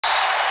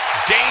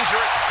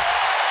dangerous.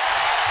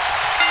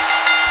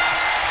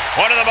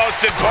 One of the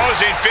most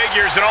imposing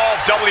figures in all of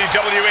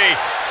WWE,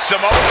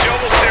 Samoa Joe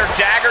will stare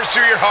daggers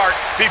through your heart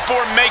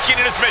before making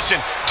it his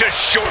mission to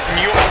shorten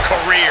your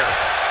career.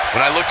 When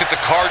I looked at the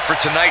card for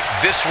tonight,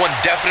 this one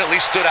definitely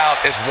stood out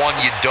as one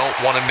you don't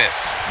want to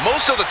miss.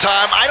 Most of the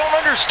time, I don't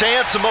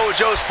understand Samoa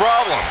Joe's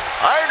problem.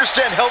 I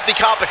understand healthy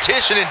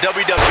competition in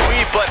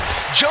WWE, but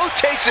Joe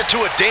takes it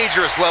to a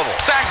dangerous level.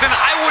 Saxton,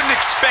 I wouldn't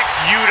expect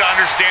you to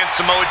understand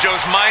Samoa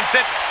Joe's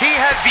mindset. He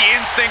has the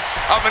instincts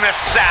of an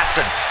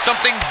assassin,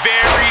 something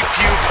very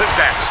few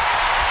possess.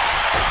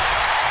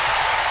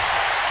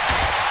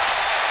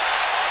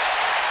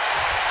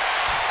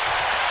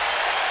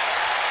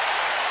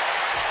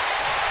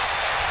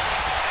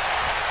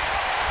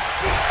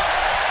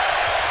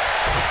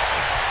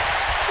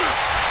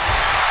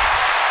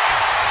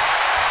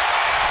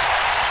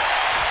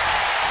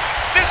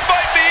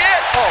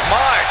 Oh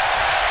my!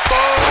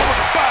 Boom!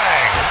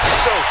 Bang!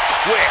 So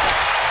quick.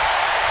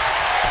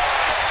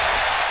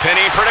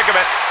 Pinning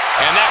predicament,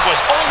 and that was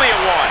only a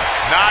one.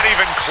 Not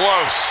even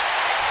close.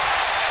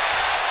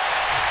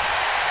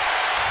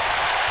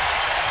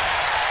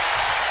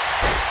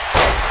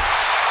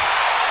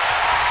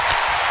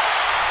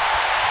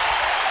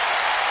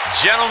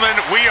 Gentlemen,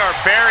 we are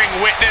bearing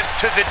witness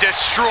to the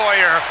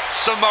destroyer,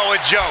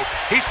 Samoa Joe.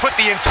 He's put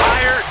the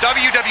entire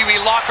WWE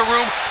locker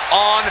room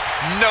on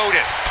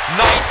notice.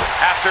 Night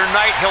after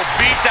night, he'll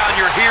beat down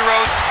your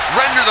heroes,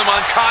 render them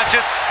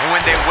unconscious, and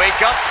when they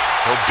wake up,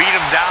 he'll beat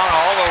them down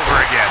all over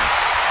again.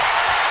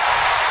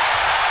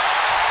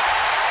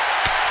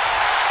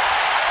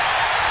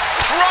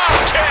 Drop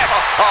kick!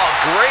 Oh,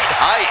 great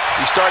height.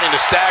 He's starting to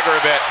stagger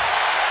a bit.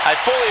 I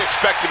fully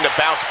expect him to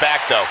bounce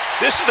back, though.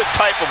 This is the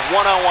type of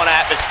one-on-one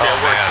atmosphere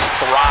where he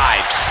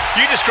thrives.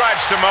 You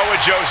described Samoa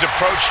Joe's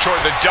approach toward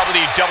the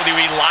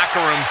WWE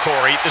locker room,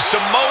 Corey. The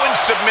Samoan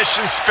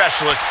submission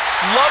specialist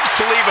loves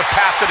to leave a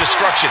path to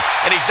destruction,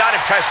 and he's not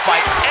impressed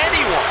by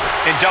anyone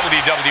in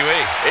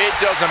WWE. It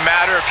doesn't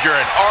matter if you're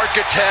an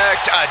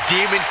architect, a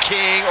demon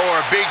king,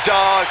 or a big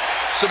dog.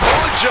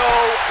 Samoa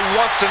Joe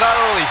wants to not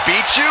only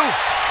beat you,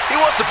 he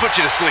wants to put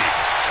you to sleep.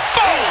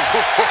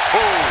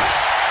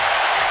 Boom!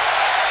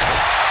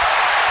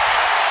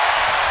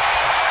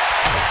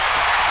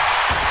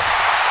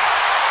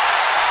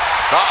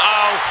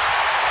 Uh-oh.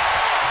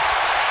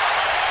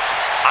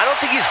 I don't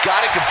think he's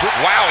got it complete.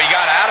 Wow, he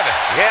got out of it.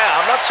 Yeah,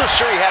 I'm not so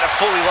sure he had it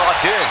fully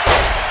locked in.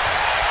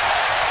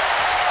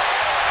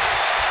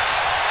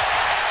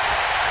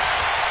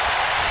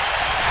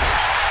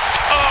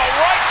 Oh,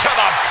 right to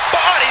the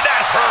body.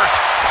 That hurt.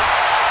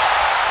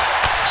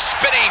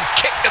 Spinning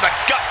kick to the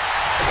gut.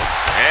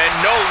 And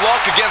no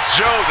luck against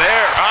Joe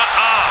there.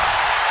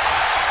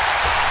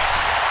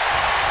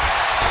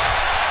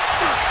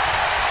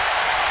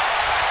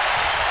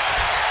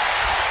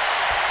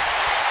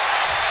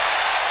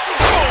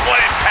 What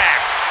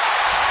impact!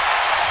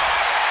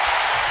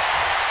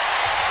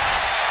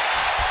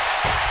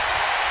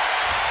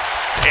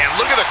 And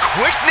look at the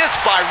quickness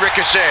by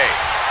Ricochet.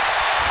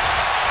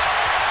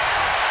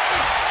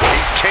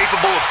 He's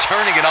capable of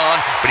turning it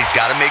on, but he's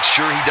got to make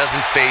sure he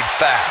doesn't fade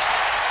fast.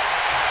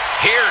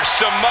 Here's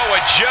Samoa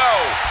Joe.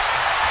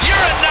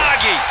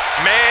 Uranagi!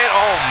 Man,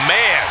 oh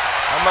man.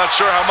 I'm not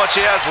sure how much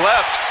he has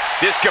left.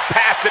 This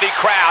capacity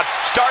crowd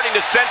starting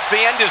to sense the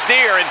end is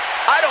near, and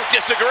I don't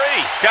disagree.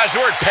 Guys, the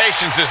word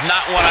patience is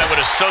not one I would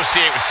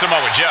associate with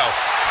Samoa Joe.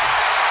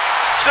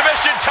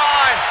 Submission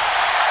time.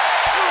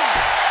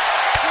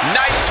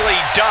 Nicely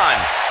done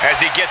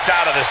as he gets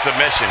out of the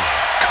submission.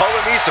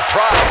 Color me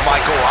surprised,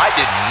 Michael. I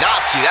did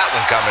not see that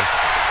one coming.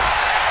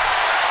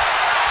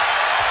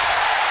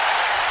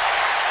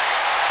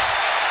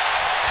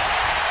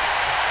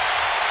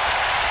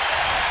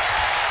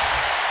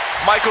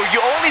 Michael, you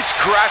only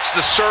scratched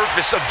the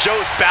surface of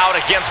Joe's bout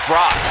against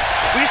Brock.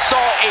 We saw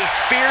a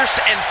fierce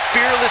and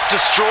fearless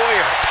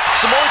destroyer.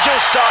 Samoa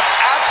Joe's stock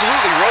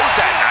absolutely rose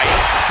that night.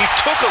 He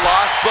took a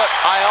loss, but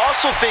I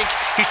also think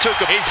he took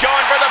a... He's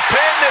going for the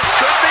pin. This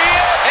could be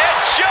it. And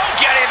Joe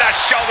getting the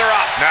shoulder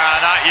up.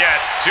 Nah, not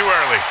yet. Too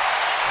early.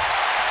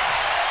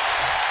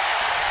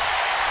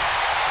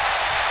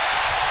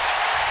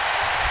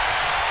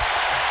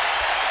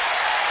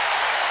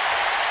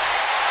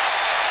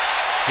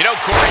 You know,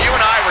 Corey, you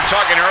and I were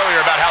talking earlier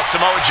about how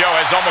Samoa Joe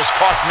has almost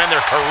cost men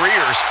their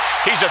careers.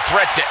 He's a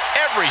threat to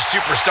every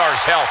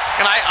superstar's health.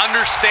 And I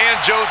understand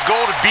Joe's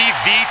goal to be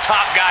the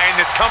top guy in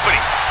this company.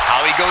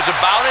 How he goes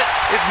about it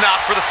is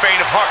not for the faint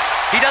of heart.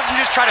 He doesn't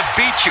just try to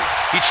beat you.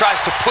 He tries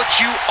to put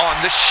you on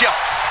the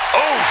shelf.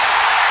 Oof!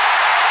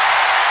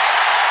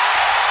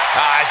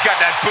 He's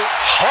got that boot.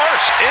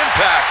 Harsh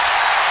impact.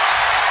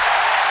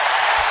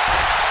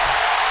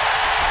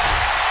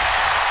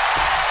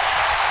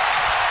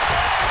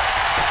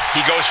 He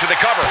goes for the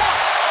cover.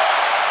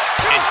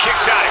 And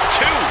kicks out at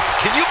 2.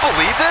 Can you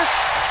believe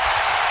this?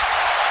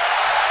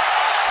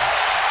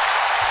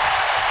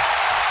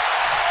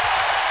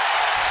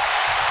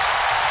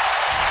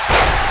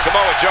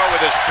 Samoa Joe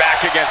with his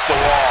back against the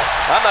wall.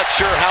 I'm not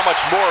sure how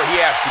much more he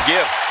has to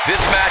give.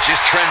 This match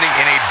is trending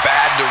in a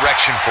bad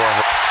direction for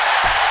him.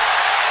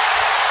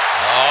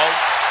 Oh,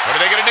 what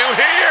are they going to do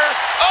here?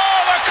 Oh,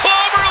 the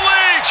clover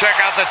leaf! Check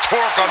out the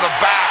torque on the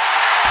back.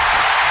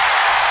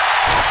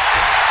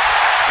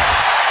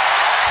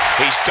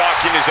 He's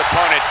stalking his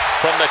opponent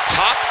from the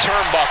top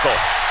turnbuckle.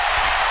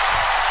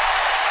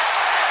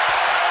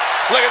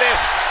 Look at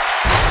this.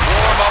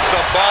 Warm up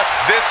the bus.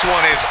 This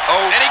one is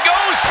over. And he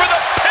goes for the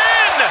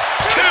pin.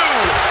 2.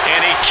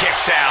 And he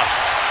kicks out.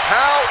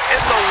 How in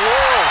the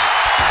world?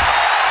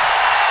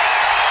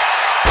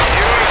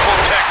 Beautiful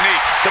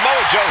technique.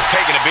 Samoa Joe's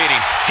taking a beating.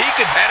 He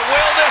could, and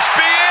will this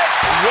be it?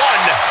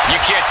 1. You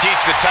can't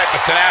teach the type of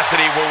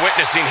tenacity we're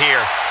witnessing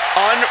here.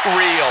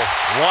 Unreal.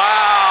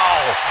 Wow.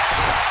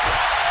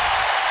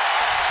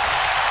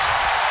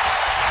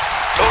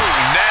 Oh,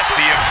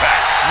 nasty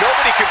impact.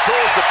 Nobody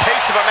controls the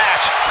pace of a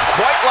match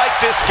quite like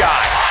this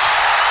guy.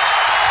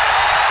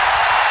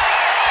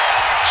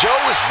 Joe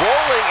is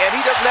rolling, and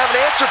he doesn't have an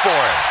answer for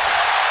him.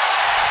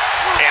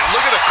 And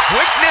look at the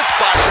quickness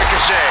by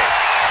Ricochet.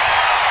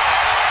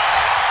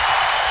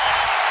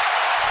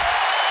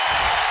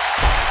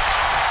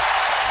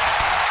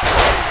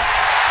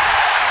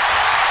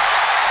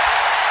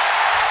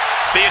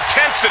 The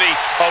intensity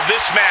of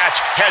this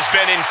match has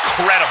been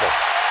incredible.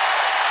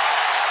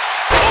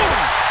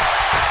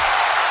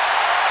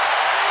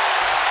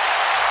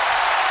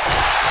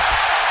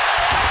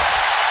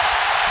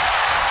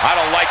 I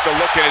don't like the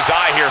look in his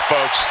eye here,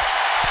 folks.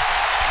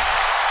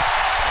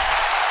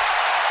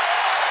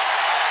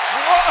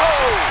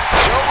 Whoa!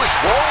 Joe is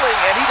rolling,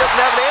 and he doesn't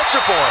have an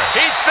answer for him.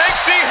 He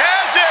thinks he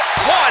has it.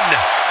 1,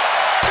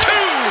 2,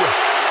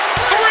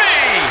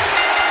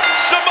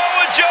 3.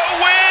 Samoa Joe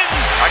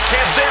wins. I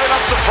can't say that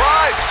I'm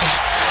surprised.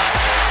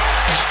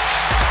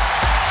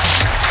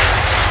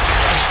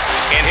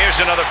 And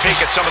here's another peek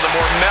at some of the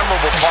more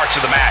memorable parts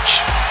of the match.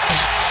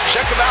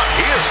 Check him out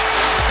here.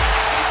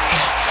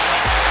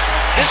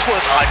 This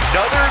was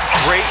another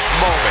great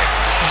moment.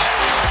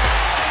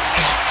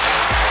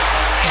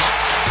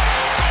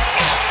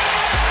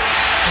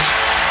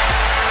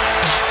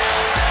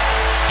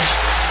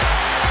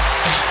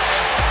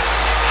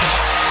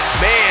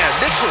 Man,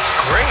 this was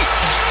great.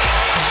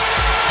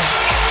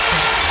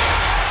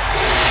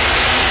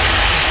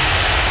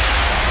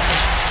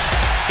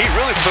 He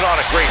really put on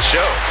a great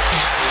show.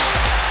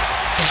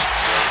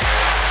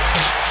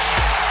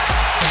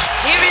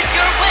 Here is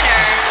your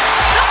winner,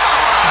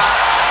 Samoa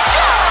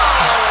Joe.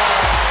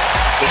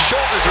 The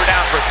shoulders are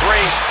down for 3,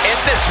 and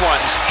this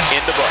one's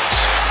in the books.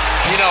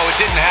 You know, it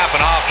didn't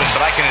happen often, but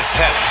I can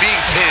attest, being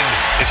pinned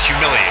is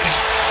humiliating.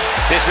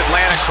 This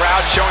Atlanta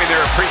crowd showing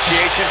their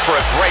appreciation for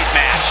a great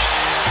match.